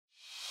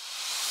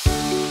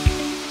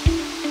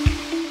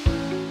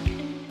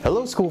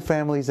Hello school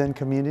families and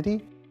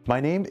community. My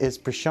name is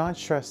Prashant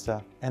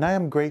Shreshta and I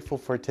am grateful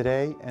for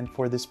today and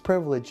for this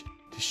privilege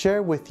to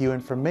share with you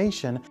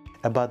information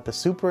about the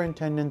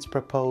Superintendent's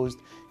proposed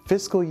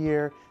fiscal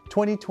year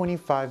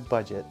 2025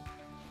 budget.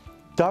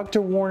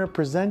 Dr. Warner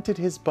presented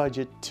his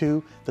budget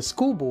to the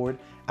school board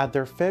at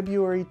their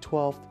February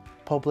 12th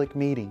public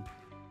meeting.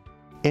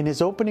 In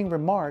his opening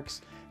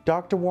remarks,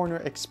 Dr. Warner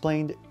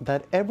explained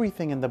that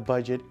everything in the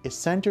budget is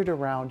centered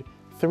around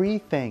three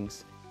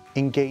things: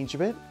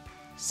 engagement,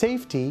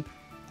 safety,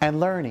 and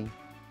learning.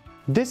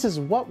 This is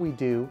what we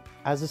do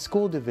as a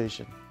school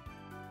division.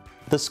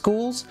 The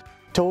school's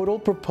total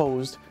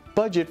proposed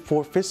budget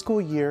for fiscal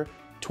year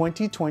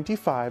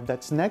 2025,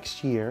 that's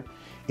next year,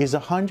 is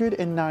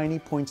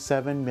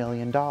 $190.7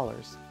 million.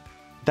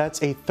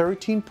 That's a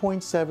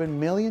 $13.7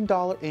 million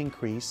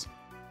increase,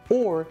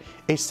 or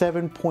a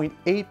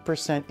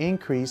 7.8%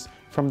 increase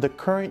from the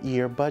current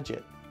year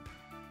budget.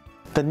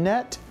 The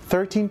net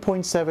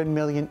 $13.7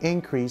 million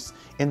increase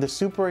in the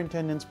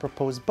superintendent's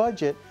proposed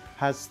budget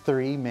has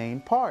three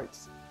main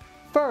parts.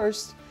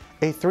 First,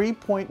 a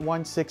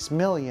 $3.16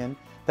 million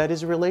that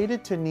is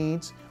related to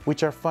needs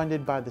which are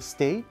funded by the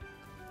state,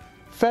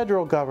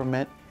 federal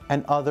government,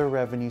 and other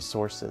revenue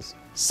sources.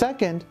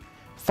 Second,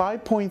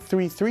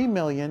 $5.33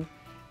 million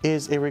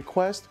is a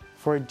request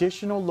for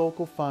additional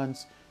local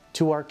funds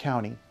to our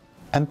county.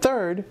 And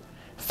third,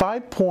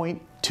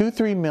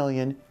 $5.23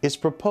 million is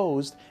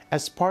proposed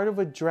as part of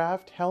a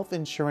draft health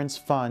insurance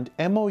fund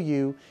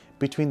MOU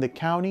between the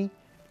county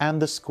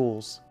and the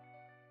schools.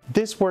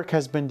 This work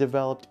has been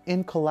developed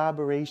in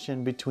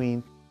collaboration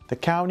between the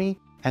county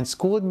and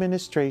school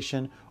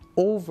administration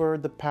over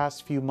the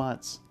past few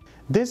months.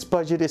 This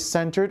budget is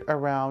centered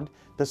around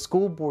the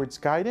school board's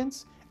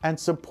guidance and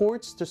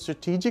supports the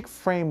strategic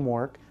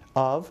framework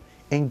of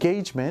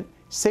engagement,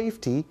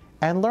 safety,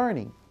 and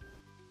learning.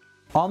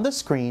 On the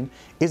screen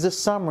is a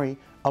summary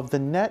of the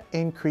net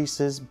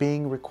increases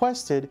being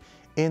requested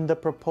in the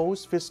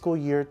proposed fiscal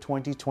year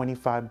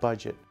 2025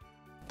 budget.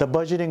 The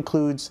budget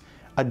includes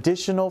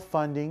additional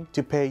funding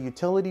to pay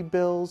utility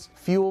bills,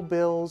 fuel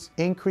bills,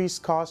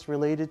 increased costs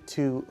related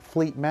to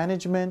fleet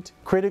management,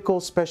 critical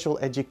special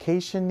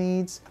education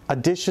needs,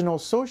 additional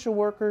social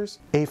workers,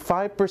 a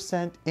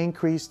 5%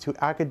 increase to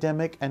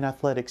academic and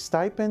athletic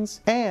stipends,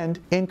 and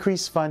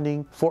increased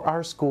funding for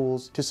our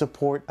schools to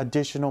support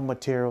additional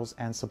materials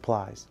and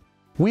supplies.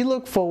 We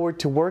look forward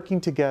to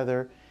working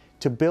together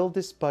to build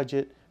this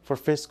budget for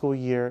fiscal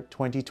year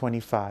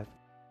 2025.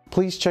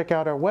 Please check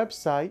out our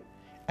website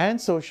and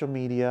social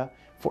media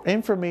for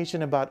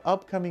information about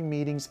upcoming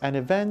meetings and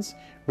events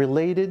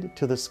related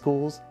to the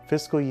school's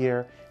fiscal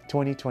year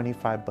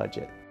 2025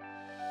 budget.